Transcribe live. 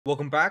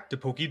Welcome back to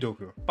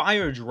PokeDoku.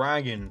 Fire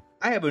Dragon.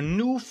 I have a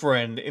new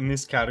friend in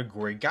this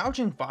category,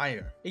 Gouging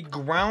Fire. A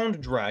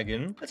ground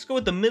dragon. Let's go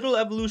with the middle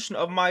evolution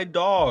of my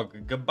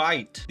dog,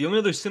 Gabite. The only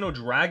other Sinnoh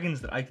dragons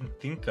that I can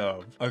think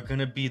of are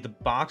gonna be the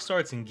box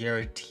arts and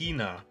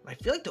Garatina. I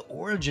feel like the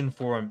origin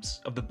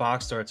forms of the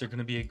box arts are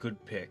gonna be a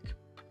good pick.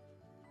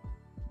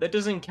 That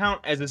doesn't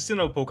count as a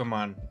Sinnoh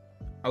Pokemon.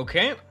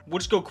 Okay, we'll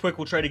just go quick.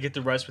 We'll try to get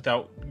the rest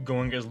without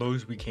going as low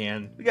as we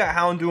can. We got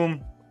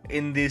Houndoom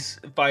in this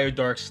Fire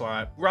Dark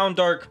slot. Ground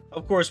Dark,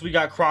 of course, we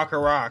got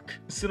Krokorok.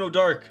 Sinnoh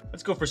Dark,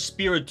 let's go for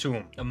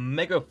Spiritomb. A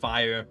Mega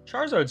Fire.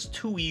 Charizard's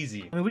too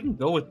easy. I mean, we can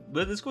go with,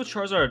 let's go with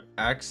Charizard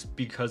X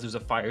because there's a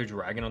Fire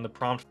Dragon on the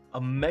prompt.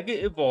 A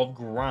Mega Evolved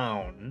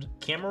Ground,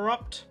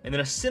 Camerupt, and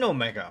then a Sinnoh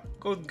Mega.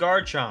 Go with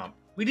Garchomp.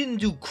 We didn't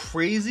do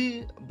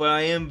crazy, but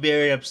I am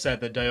very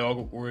upset that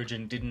Dialga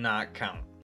Origin did not count.